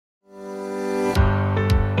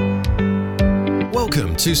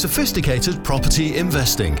Welcome to Sophisticated Property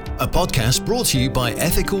Investing, a podcast brought to you by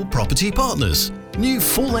Ethical Property Partners. New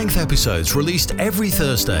full-length episodes released every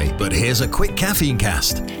Thursday, but here's a quick caffeine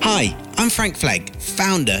cast. Hi, I'm Frank Flegg,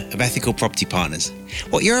 founder of Ethical Property Partners.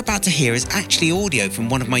 What you're about to hear is actually audio from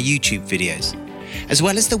one of my YouTube videos. As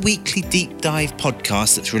well as the weekly deep dive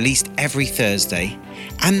podcast that's released every Thursday,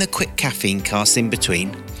 and the quick caffeine cast in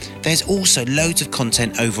between, there's also loads of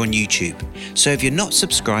content over on YouTube. So if you're not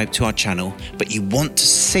subscribed to our channel, but you want to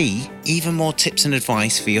see even more tips and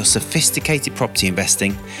advice for your sophisticated property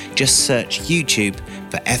investing, just search YouTube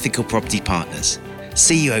for Ethical Property Partners.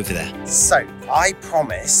 See you over there. So I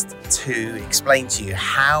promised to explain to you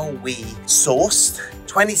how we sourced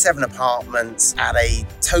 27 apartments at a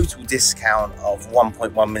total discount of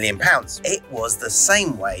 £1.1 million. It was the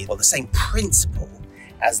same way, or the same principle,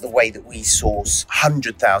 as the way that we source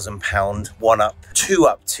 £100,000 one up,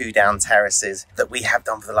 two down terraces that we have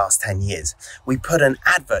done for the last 10 years. We put an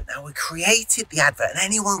advert. Now, we created the advert, and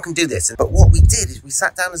anyone can do this. But what we did is we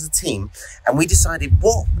sat down as a team and we decided,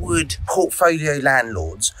 what would portfolio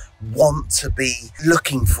landlords want to be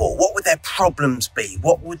looking for? What would their problems be?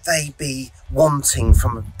 What would they be wanting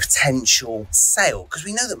from a potential sale? Because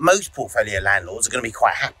we know that most portfolio landlords are going to be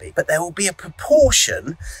quite happy, but there will be a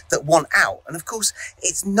proportion that want out. And of course,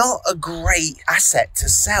 it's not a great asset to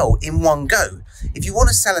sell in one go. If you want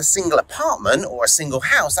to sell a single apartment or a single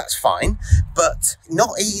house, that's fine, but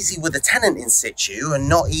not easy with a tenant in situ, and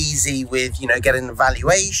not easy with, getting a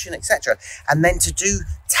valuation, etc. And then to do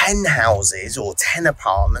 10 houses or 10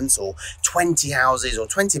 apartments or 20 houses or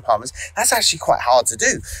 20 apartments, that's actually quite hard to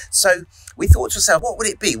do. So we thought to ourselves, what would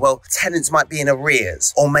it be? Well, tenants might be in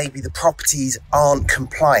arrears, or maybe the properties aren't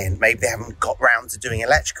compliant. Maybe they haven't got round to doing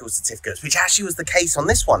electrical certificates, which actually was the case on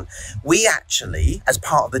this one. We actually, as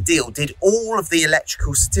part of the deal, did all of the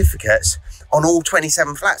electrical certificates on all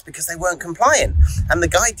 27 flats because they weren't compliant. And the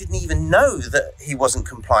guy didn't even know that he wasn't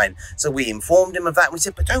compliant. So we informed him of that. And we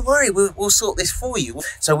said, but don't worry, we'll sort this for you.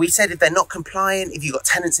 So we said, if they're not compliant, if you've got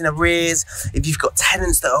tenants in arrears, if you've got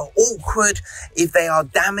tenants that are awkward, if they are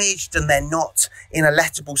damaged and they're not in a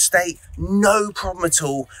lettable state, no problem at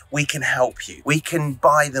all. We can help you. We can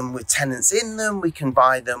buy them with tenants in them. We can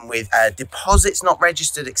buy them with deposits not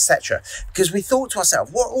registered, etc. Because we thought to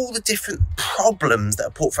ourselves, what are all the different problems that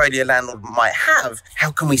a portfolio landlord might have?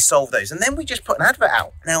 How can we solve those? And then we just put an advert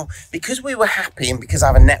out. Now, because we were happy and because I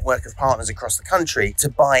have a network of partners across the country to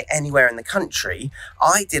buy anywhere in the country,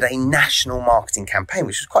 I did a national marketing campaign,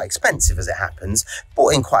 which was quite expensive as it happens.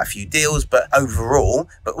 Bought in quite a few deals, but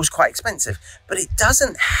it was quite expensive. But it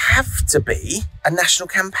doesn't have to be a national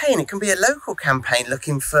campaign. It can be a local campaign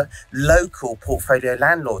looking for local portfolio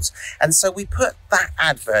landlords. And so we put that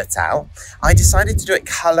advert out. I decided to do it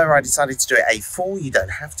colour. I decided to do it A4. You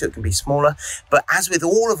don't have to. It can be smaller. But as with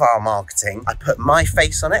all of our marketing, I put my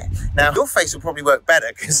face on it. Now, your face will probably work better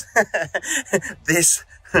because this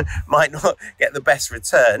might not get the best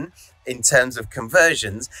return in terms of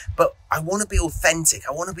conversions, but I want to be authentic.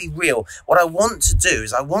 I want to be real. What I want to do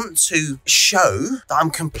is I want to show that I'm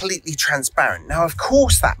completely transparent. Now, of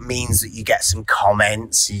course, that means that you get some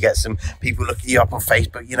comments, you get some people looking you up on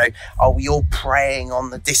Facebook, are we all preying on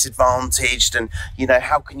the disadvantaged? And,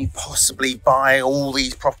 how can you possibly buy all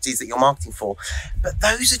these properties that you're marketing for? But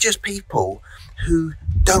those are just people who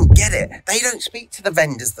don't get it. They don't speak to the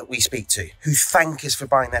vendors that we speak to who thank us for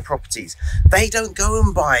buying their properties. They don't go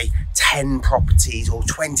and buy 10 properties or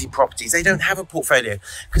 20 properties. They don't have a portfolio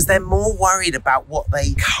because they're more worried about what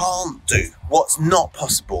they can't do, what's not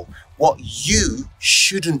possible, what you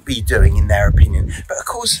shouldn't be doing in their opinion. But of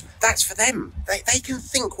course, that's for them. They can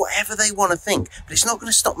think whatever they want to think, but it's not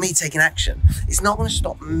going to stop me taking action. It's not going to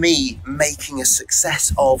stop me making a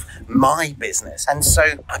success of my business. And so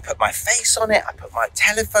I put my face on it. I put my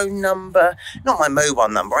telephone number, not my mobile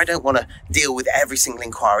number. I don't want to deal with every single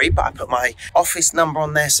inquiry, but I put my office number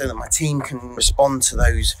on there so that my team can respond to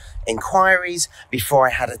those inquiries. Before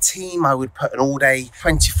I had a team, I would put an all-day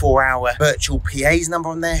 24-hour virtual PA's number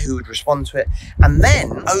on there who would respond to it. And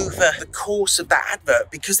then over the course of that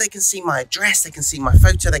advert, because they can see my address, they can see my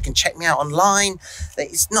photo, they can check me out online,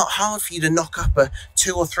 it's not hard for you to knock up a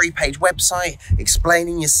 2 or 3 page website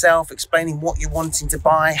explaining yourself, explaining what you're wanting to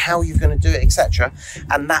buy, how you're going to do it, etc.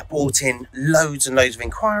 And that brought in loads and loads of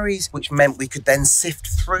inquiries, which meant we could then sift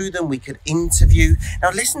through them. We could interview.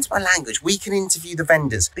 Now listen to my language. We can interview the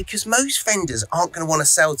vendors because most vendors aren't going to want to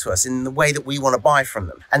sell to us in the way that we want to buy from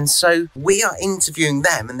them. And so we we are interviewing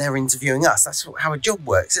them and they're interviewing us. That's how a job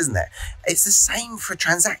works, isn't it? It's the same for a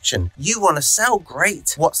transaction. You want to sell,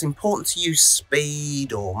 great. What's important to you,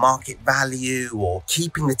 speed or market value or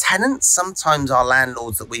keeping the tenants? Sometimes our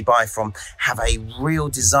landlords that we buy from have a real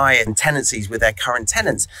desire and tenancies with their current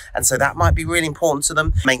tenants. And so that might be really important to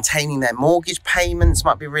them. Maintaining their mortgage payments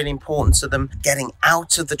might be really important to them. Getting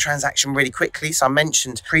out of the transaction really quickly. So I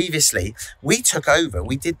mentioned previously, we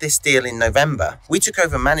did this deal in November. We took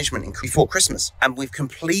over management before Christmas and we've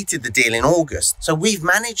completed the deal in August. So we've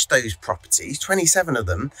managed those properties, 27 of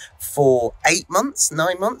them, for 9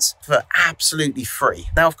 months for absolutely free.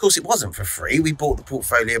 Now, of course, it wasn't for free. We bought the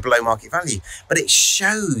portfolio below market value, but it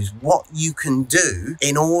shows what you can do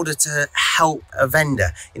in order to help a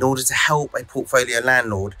vendor, in order to help a portfolio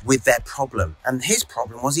landlord with their problem. And his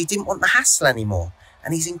problem was he didn't want the hassle anymore.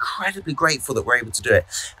 And he's incredibly grateful that we're able to do it.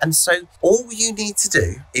 And so all you need to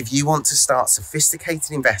do if you want to start sophisticated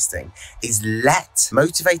investing is let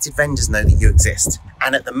motivated vendors know that you exist.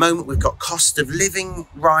 And at the moment, we've got cost of living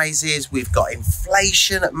rises, we've got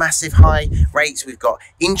inflation at massive high rates, we've got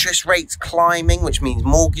interest rates climbing, which means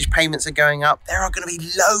mortgage payments are going up. There are going to be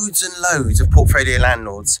loads and loads of portfolio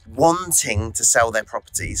landlords wanting to sell their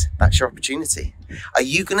properties. That's your opportunity. Are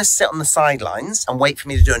you going to sit on the sidelines and wait for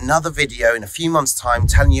me to do another video in a few months' time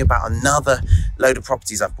telling you about another load of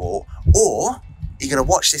properties I've bought? Or you're going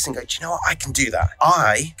to watch this and go, do you know what? I can do that.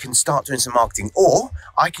 I can start doing some marketing, or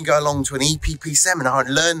I can go along to an EPP seminar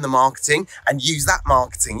and learn the marketing and use that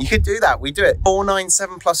marketing. You could do that. We do it.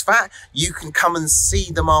 497 plus VAT. You can come and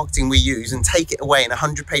see the marketing we use and take it away in a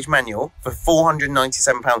 100-page manual for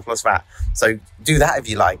 £497 plus VAT. So do that if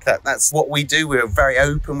you like. That's what we do. We're very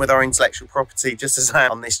open with our intellectual property, just as I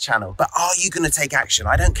am on this channel. But are you going to take action?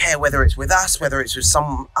 I don't care whether it's with us, whether it's with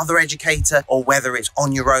some other educator, or whether it's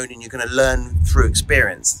on your own and you're going to learn through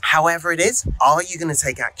experience. However it is, are you going to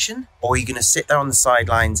take action, or are you going to sit there on the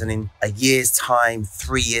sidelines and in a year's time,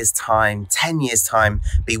 3 years time, 10 years time,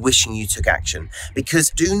 be wishing you took action? Because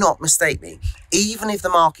do not mistake me, even if the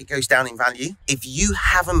market goes down in value, if you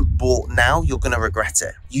haven't bought now, you're going to regret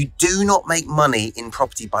it. You do not make money in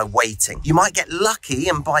property by waiting. You might get lucky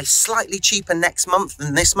and buy slightly cheaper next month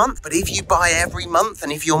than this month, but if you buy every month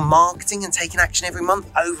and if you're marketing and taking action every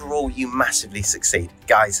month, overall you massively succeed.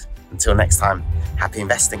 Guys, until next time, happy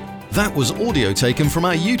investing. That was audio taken from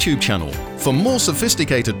our YouTube channel. For more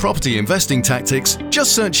sophisticated property investing tactics,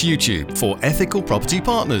 just search YouTube for Ethical Property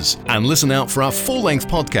Partners and listen out for our full-length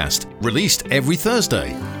podcast released every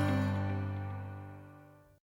Thursday.